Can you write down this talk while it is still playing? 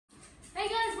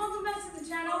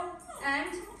channel, and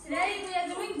today we are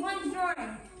doing point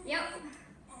drawing. Yep.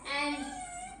 And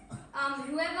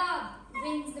whoever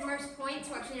wins the most points,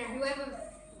 or actually no,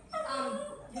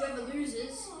 whoever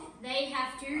loses, they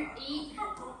have to eat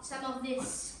some of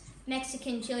this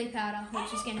Mexican chili powder,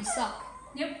 which is gonna suck.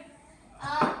 Yep.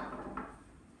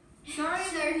 Sorry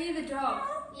to hear the dog.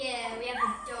 Yeah, we have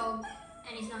a dog,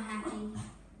 and he's not happy.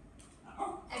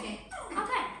 Okay.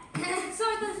 Okay. So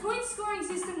the point scoring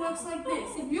system works like this.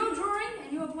 If you're drawing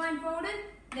and you are blindfolded,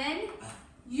 then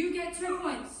you get 2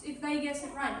 points if they guess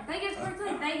it right. If they guess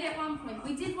correctly, they get 1 point.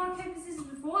 We did rock, paper, scissors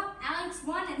before. Alex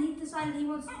won and he decided he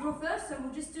wants to draw first, so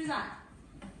we'll just do that.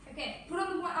 Okay, put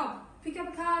on the one. Oh, pick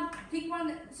up a card, pick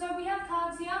one. So we have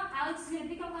cards here. Alex is going to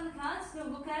pick up one of the cards, he'll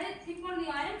look at it, pick one of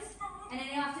the items, and then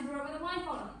he'll have to draw it with a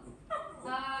blindfold on.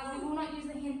 We will not use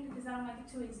the hint because that'll make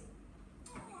it too easy.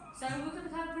 So look at the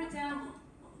card, put it down.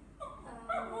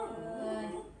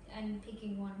 I'm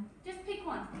picking one. Just pick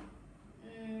one.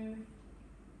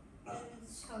 Oh,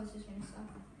 this is gonna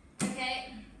suck.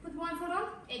 Okay, Put the blindfold on.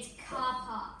 it's car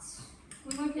parts.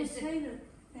 We won't get to Just say the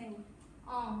thing.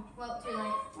 Oh, well, too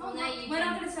late. Well, now you We're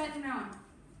not can. going to say it from now on.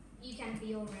 You can for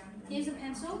your round. Here's a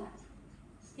pencil.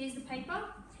 Here's the paper.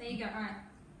 There you go. All right.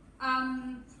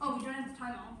 Oh, we don't have the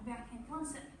timer on. We'll be back in 1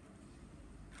 sec.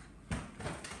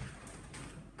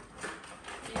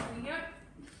 There we go.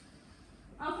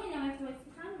 Okay, now we have to wait for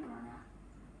the timer to run out.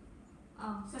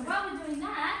 Oh, So while we're doing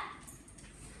that,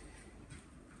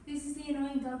 this is the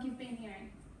annoying dog you've been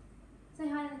hearing. Say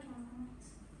hi to the camera,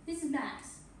 Max. This is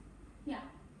Max. Yeah.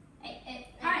 hey.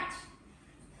 Alright.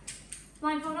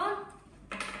 Blindfold on.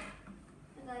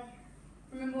 Okay.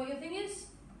 Remember what your thing is?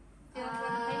 Feel like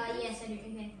what the paper is? Yes, I do.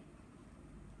 Okay.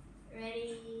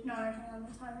 Ready? No, hang on,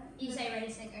 the timer. You say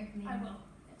ready, set, go for me. I will.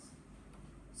 Yes.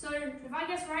 So if I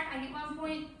guess right, I get 1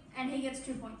 point, and he gets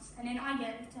 2 points, and then I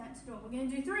get a chance to draw. We're going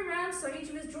to do 3 rounds, so each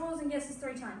of us draws and guesses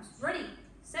 3 times. Ready,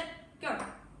 set, go.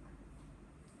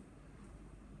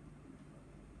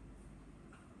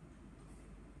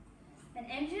 An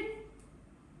engine,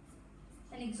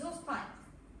 an exhaust pipe,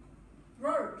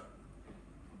 road,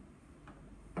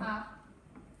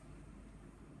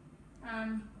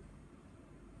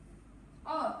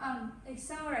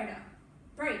 accelerator,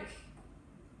 brake,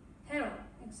 pedal,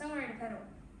 accelerator pedal,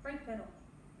 brake pedal,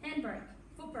 handbrake,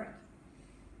 foot brake.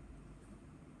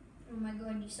 Oh my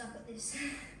god, you suck at this.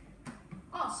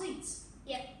 Oh, seats.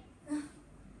 Yep.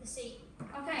 The seat.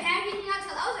 Okay. How can you not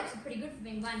tell? That was actually pretty good for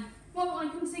being blind. Well, I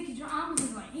couldn't see because your arm was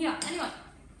in the way. Here, anyway.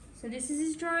 So this is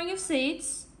his drawing of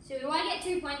seats. So do I get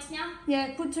 2 points now?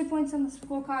 Yeah, put 2 points on the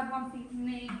scorecard, 1 for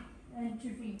me and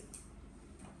 2 for you.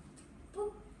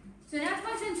 Boop. So now it's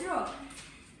my turn to draw.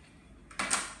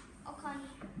 Okay.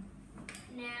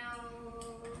 Now,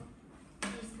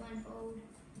 here's the blindfold.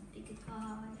 Pick a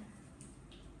card.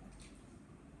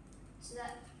 So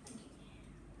that.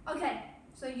 Okay,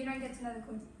 so you don't get to know the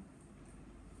clue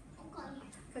Okay.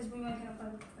 because we won't get up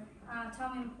over the clue.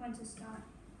 Tell me when to start.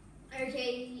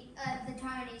 Okay, the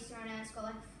timer needs to run out. It's got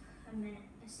like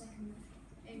a second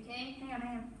left. Okay. Hang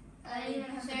on. I even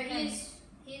have So the pen.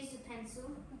 here's the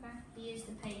pencil. Okay. Here's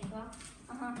the paper.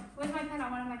 Where's my pen? I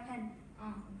wanted my pen.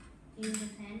 Here's the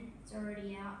pen. It's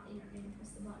already out. You don't need to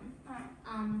press the button.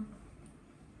 Alright.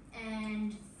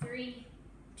 And 3,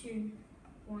 2,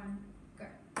 1, go.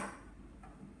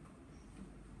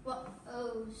 What?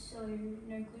 Oh, so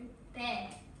no clue. Bear.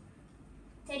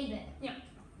 Teddy bear. Yep.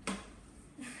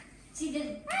 See,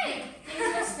 hey!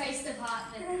 Things were spaced apart,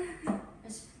 but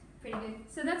that's pretty good.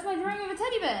 So that's my drawing of a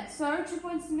teddy bear. So 2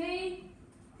 points to me,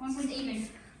 1 This point is to you. even.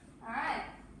 Alright.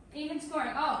 Even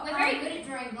scoring. Oh, We're very good at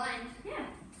drawing blind. Yeah.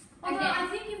 Although Okay. I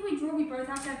think if we draw, we both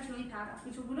have to have chili powder,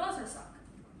 which would also suck.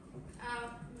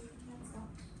 That's not.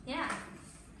 Yeah.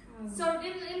 So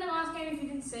in the last game, if you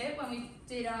didn't see it, when we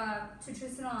did To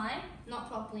Tristan and I, Not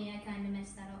properly, I kind of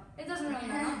messed that up. it doesn't really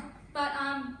matter. But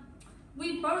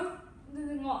we both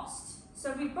lost.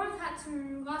 So we both had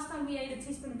to. Last time we ate a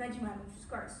teaspoon of Vegemite, which was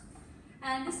gross,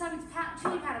 and this time it's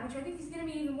chili powder, which I think is going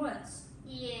to be even worse.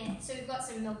 Yeah, so we've got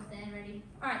some milk there ready.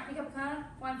 All right, pick up a card.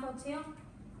 Blindfold's here.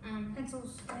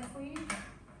 Pencils there for you.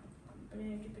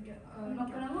 I'm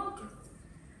not gonna look.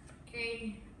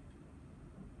 Okay.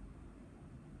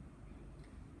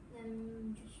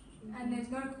 Then just. And there's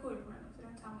no clue, remember, so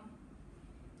don't tell me.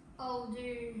 I'll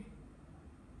do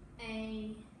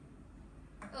a.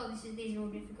 Oh, these are all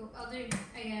difficult. I'll do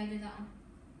that one.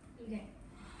 Okay.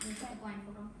 Let's put the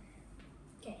blindfold on.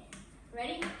 Okay.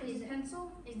 Ready? Is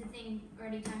pencil? Is the thing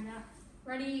already timed out?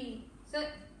 Ready,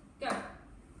 set, go.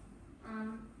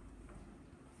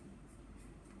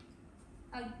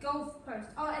 A golf post.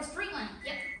 Oh, a street lamp.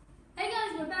 Yep. Hey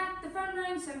guys, we're back. The phone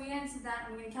rang, so we answered that.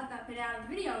 I'm going to cut that bit out of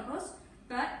the video, of course.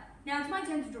 But now it's my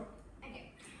turn to draw.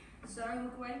 Okay. So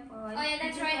look away. Oh yeah,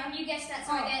 that's right. You guessed that,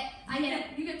 so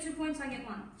You get 2 points. I get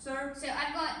 1. So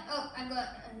I've got.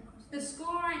 the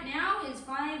score right now is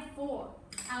 5-4.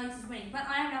 Alex is winning, but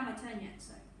I haven't had my turn yet.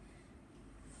 So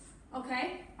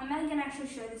okay, I'm going to actually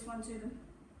show this one to them.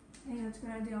 I think that's a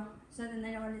good idea. So then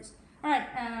they know what it is. All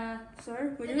right. So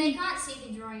we're doing. They can't see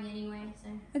the drawing anyway, so.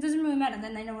 It doesn't really matter.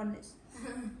 Then they know what it is.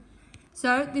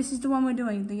 So this is the one we're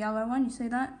doing, the yellow one. You see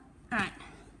that? All right.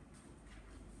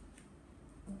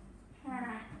 All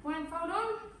right. Blindfold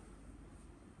on.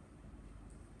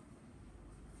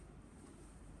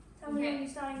 Tell me when you're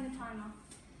starting the timer.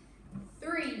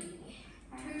 3,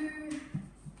 2,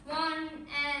 1,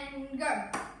 and go.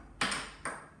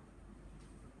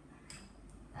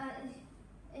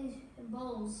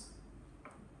 Balls.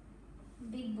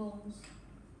 Big balls.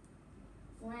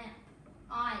 Lamp.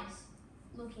 Eyes.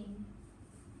 Looking.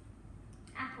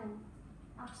 Apple.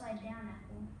 Upside down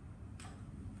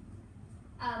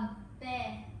apple.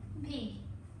 Bear. Pig.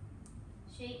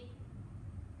 Sheep.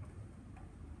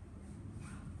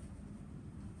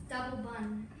 Double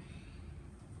bun.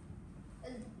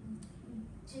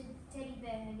 Teddy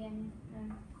bear again. No,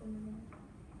 couldn't.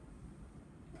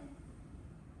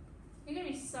 You're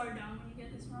gonna be so dumb when you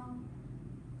get this wrong.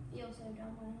 You also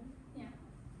don't want Yeah.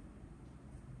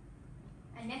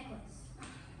 a necklace.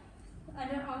 I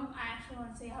actually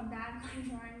want to see how bad my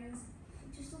drawing is.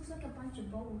 It just looks like a bunch of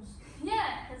bowls.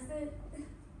 Yeah, because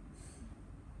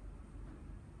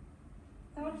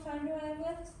how much time do I have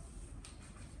left?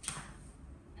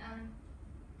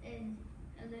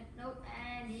 Nope,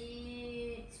 and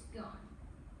it's gone.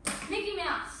 Mickey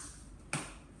Mouse.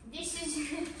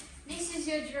 This is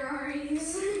your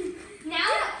drawings. Now,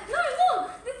 No,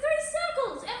 look, the 3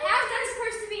 circles. how's that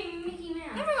supposed to be Mickey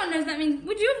Mouse? Everyone knows that means.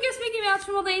 Would you have guessed Mickey Mouse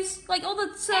from all these? Like all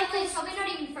the It's circles? probably not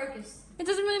even focused. It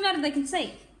doesn't really matter, they can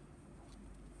see.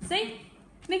 See?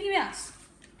 Mickey Mouse.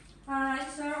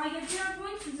 Alright, so I get 0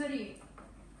 points and so do you.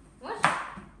 What?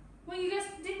 Well, you guys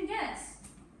didn't guess.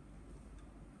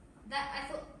 I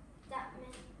thought that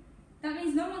meant. That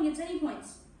means no one gets any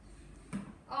points.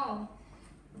 Oh.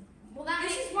 Well, that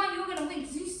This is why you're going to win,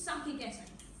 because you suck at guessing.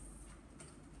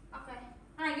 Okay.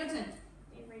 Alright, your turn.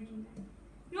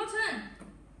 Your turn.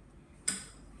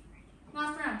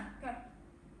 Last round. Go.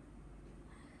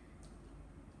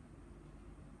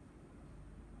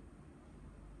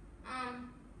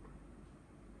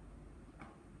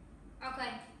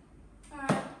 Okay.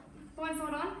 Alright.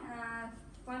 Blindfold on.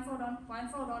 Blindfold on.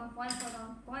 Blindfold on. Blindfold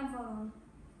on. Blindfold on.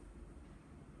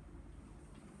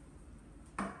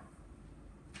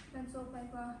 Pencil,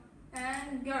 paper,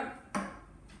 and go.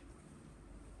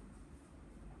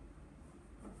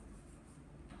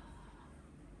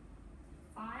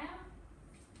 Fire.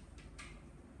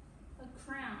 A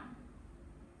crown.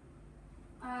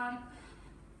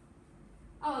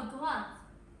 A glove.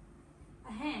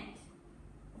 A hand.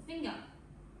 A finger.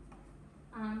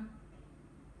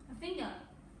 A finger.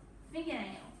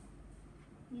 Fingernail.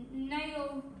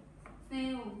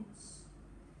 Nails.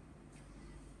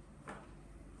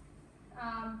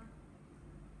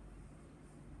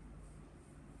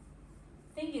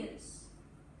 Fingers.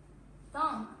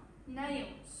 Thumb.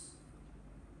 Nails.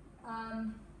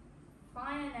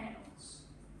 Fingernails.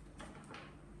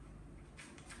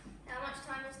 How much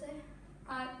time is there?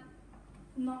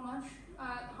 Not much.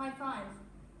 High 5.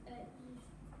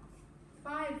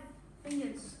 5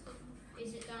 fingers.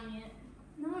 Is it done yet?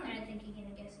 No. I don't think you're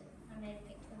gonna guess it. I may have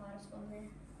picked the hardest one there.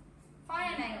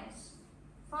 Fire nails.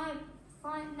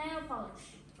 Fine nail polish.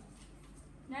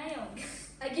 Nails.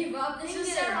 I give up. This Fingers.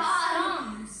 is so hard.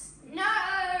 Thumbs. No.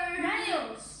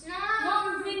 Nails. No.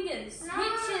 Long fingers. No.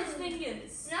 Witches'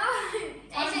 fingers. No.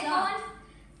 Time's Is it up. on?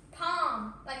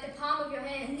 Palm, like the palm of your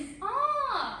hand.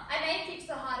 Ah! I may have picked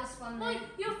the hardest one there. Like,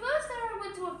 your first arrow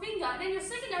went to a finger, and then your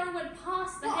second arrow went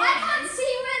past the Well, hand. I can't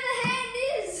see where the hand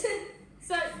is.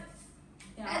 So,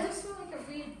 It looks more like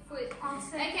a weird foot. I'll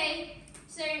say. Okay,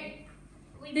 so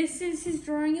This is his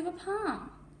drawing of a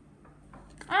palm.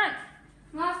 Alright,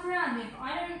 last round.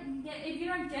 If you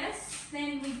don't guess,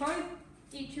 then we both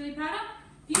eat chili powder.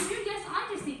 If you do guess,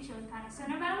 I just eat chili powder. So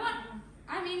no matter what,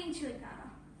 I'm eating chili powder.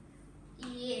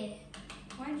 yeah.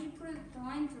 Why did you put a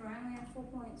line through? I only have 4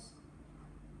 points.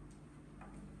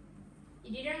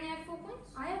 You did only have 4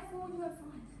 points? I have 4, you have 5.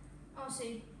 Oh, so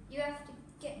you have to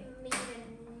get me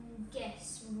to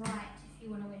guess right if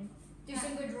you want to win. Do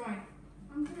some good drawing.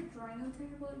 I'm good at drawing, I'm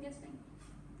terrible at guessing.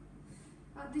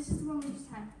 This is the one we just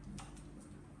had.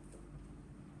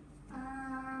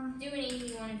 Do an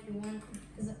easy one if you want.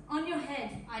 Because On your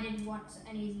head. I did want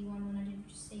an easy one when I did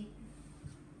just see.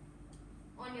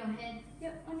 On your head.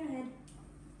 Yep, on your head.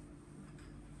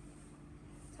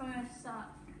 Tell me when to start.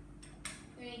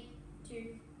 3, 2,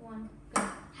 1, go.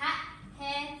 Hat,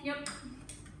 hair. Yep.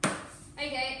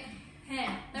 Okay.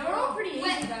 Hair. They were all pretty easy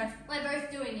Wait. though. We're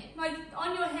both doing it. Like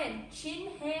on your head, chin,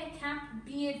 hair, cap,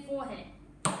 beard, forehead.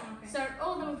 Okay. So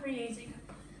all of them are pretty easy.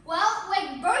 Well,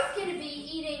 we're both going to be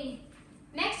eating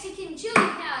Mexican chili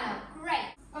powder.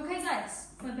 Great. Okay guys,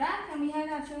 we're back and we have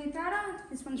our chili powder.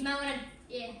 This one's You might want to,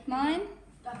 yeah, mine.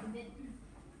 duck a bit.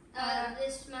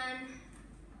 This one.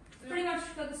 Pretty much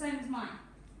got the same as mine.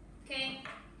 Okay.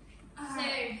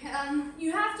 Alright. So,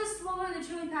 You have to swallow the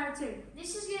chili powder too.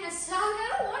 this is going to suck.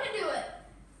 I don't want to do it.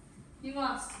 You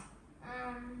lost.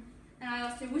 And I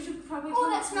lost too. We should probably Oh,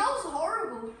 that smells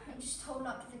horrible. I just hold it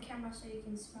up to the camera so you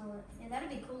can smell it. Yeah, that'd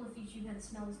be cool if YouTube had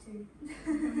smells too.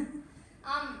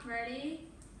 Ready?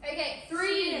 Okay,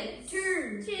 3,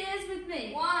 Cheers. 2, Cheers with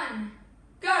me. 1.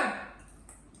 Go!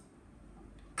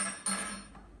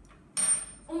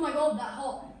 Oh my god, that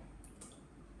hot.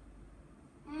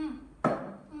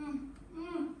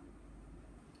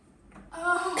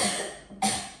 Oh.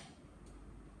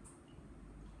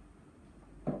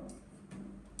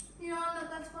 You know, I'm not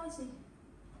that spicy.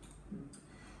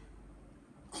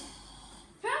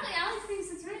 Apparently Alex thinks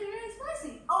it's really, really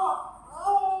spicy. Oh.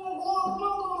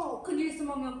 Could use some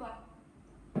more milk though.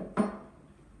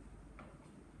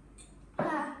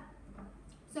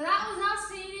 So that was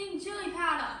us eating chili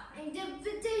powder And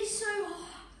the tastes so hot.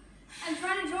 and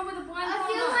trying to draw with a blindfold. I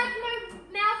feel on. like my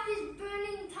mouth is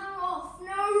burning tongue off.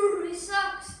 No, this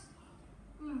sucks.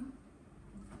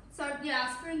 So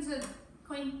yeah, spoons are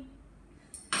clean.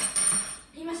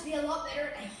 You must be a lot better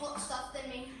at hot stuff than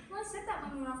me. Well, I said that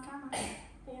when we were off camera.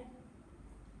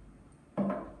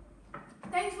 Yeah.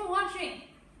 Thanks for watching.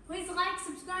 Please like,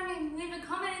 subscribe, and leave a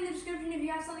comment in the description if you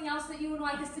have something else that you would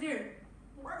like us to do.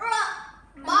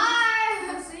 Bye.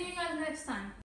 We'll see